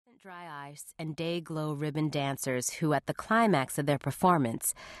dry ice and day-glow ribbon dancers who, at the climax of their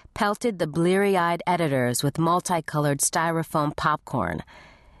performance, pelted the bleary-eyed editors with multicolored styrofoam popcorn.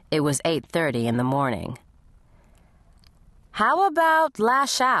 It was 8:30 in the morning. "How about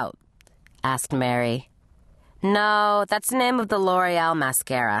Lash Out?" asked Mary. "No, that's the name of the L'Oreal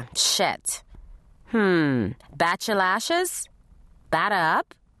mascara. Shit." Batcha Lashes? Batta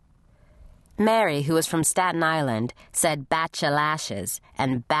Up? Mary, who was from Staten Island, said Batcha Lashes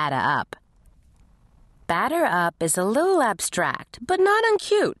and Batta Up. Batter Up is a little abstract, but not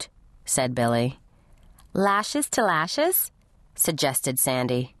uncute, said Billy. Lashes to Lashes? Suggested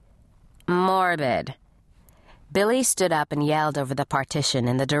Sandy. Morbid. Billy stood up and yelled over the partition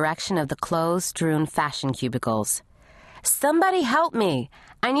in the direction of the clothes-strewn fashion cubicles. "Somebody help me!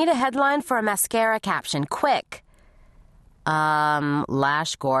 I need a headline for a mascara caption, quick!"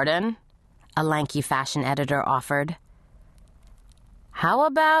 Lash Gordon?" a lanky fashion editor offered. "How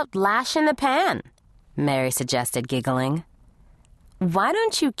about Lash in the Pan?" Mary suggested, giggling. "Why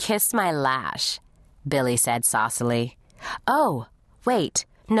don't you kiss my lash?" Billy said saucily. "Oh, wait,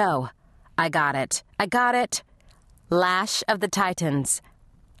 no, I got it. Lash of the Titans."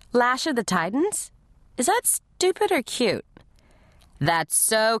 Lash of the Titans? Is that stupid or cute? "That's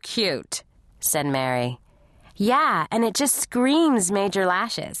so cute," said Mary. "Yeah, and it just screams major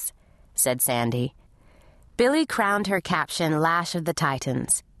lashes," said Sandy. Billy crowned her caption Lash of the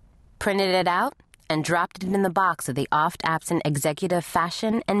Titans, printed it out, and dropped it in the box of the oft-absent executive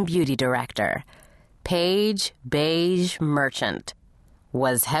fashion and beauty director. Paige Beige Merchant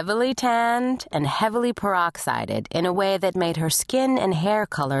was heavily tanned and heavily peroxided in a way that made her skin and hair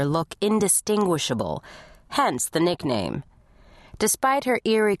color look indistinguishable, hence the nickname. Despite her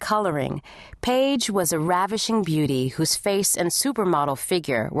eerie coloring, Paige was a ravishing beauty whose face and supermodel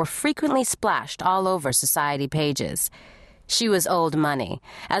figure were frequently splashed all over society pages. She was old money,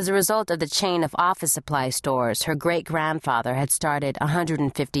 as a result of the chain of office supply stores her great-grandfather had started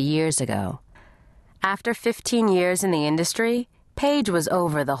 150 years ago. After 15 years in the industry, Paige was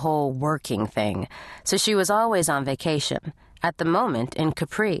over the whole working thing, so she was always on vacation, at the moment in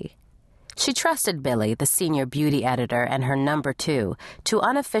Capri. She trusted Billy, the senior beauty editor, and her number two, to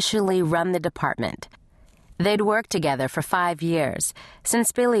unofficially run the department. They'd worked together for 5 years,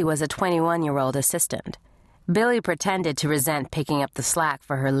 since Billy was a 21-year-old assistant. Billy pretended to resent picking up the slack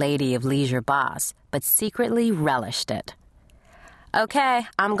for her lady of leisure boss, but secretly relished it. "Okay,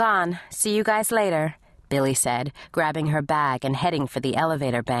 I'm gone. See you guys later," Billy said, grabbing her bag and heading for the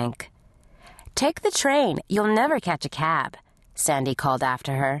elevator bank. "Take the train. You'll never catch a cab," Sandy called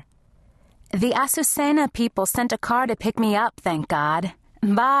after her. "The Azucena people sent a car to pick me up, thank God.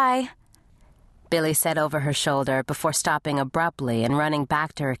 Bye," Billy said over her shoulder before stopping abruptly and running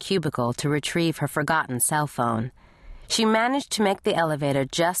back to her cubicle to retrieve her forgotten cell phone. She managed to make the elevator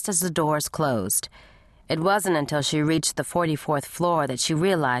just as the doors closed. It wasn't until she reached the 44th floor that she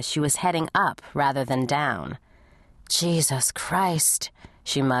realized she was heading up rather than down. "Jesus Christ,"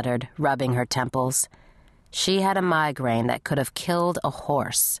 she muttered, rubbing her temples. She had a migraine that could have killed a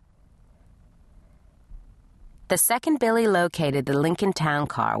horse. The second Billy located the Lincoln Town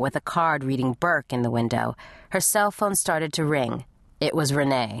car with a card reading Burke in the window, her cell phone started to ring. It was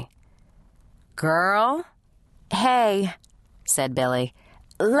Renee. "Girl?" "Hey," said Billy.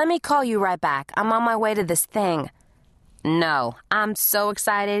 "Let me call you right back. I'm on my way to this thing." "No, I'm so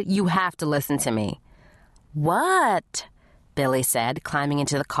excited, you have to listen to me." "What?" Billy said, climbing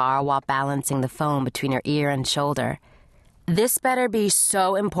into the car while balancing the phone between her ear and shoulder. "This better be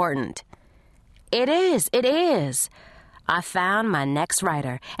so important." It is. I found my next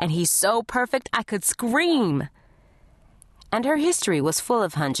writer, and he's so perfect I could scream." And her history was full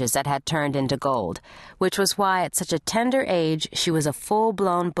of hunches that had turned into gold, which was why at such a tender age she was a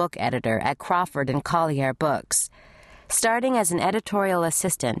full-blown book editor at Crawford and Collier Books. Starting as an editorial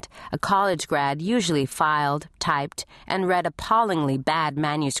assistant, a college grad usually filed, typed, and read appallingly bad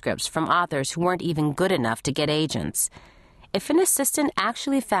manuscripts from authors who weren't even good enough to get agents. If an assistant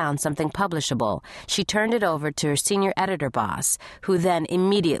actually found something publishable, she turned it over to her senior editor boss, who then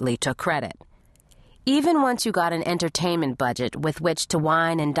immediately took credit. Even once you got an entertainment budget with which to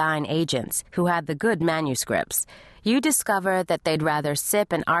wine and dine agents who had the good manuscripts, you discover that they'd rather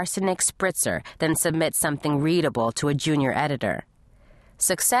sip an arsenic spritzer than submit something readable to a junior editor.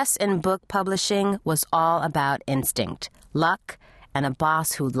 Success in book publishing was all about instinct, luck, and a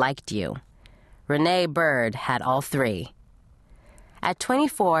boss who liked you. Renee Bird had all three. At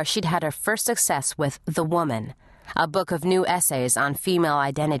 24, she'd had her first success with The Woman, a book of new essays on female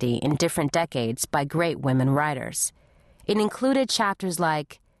identity in different decades by great women writers. It included chapters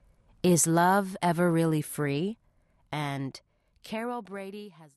like, "Is Love Ever Really Free?" and "Carol Brady Has..."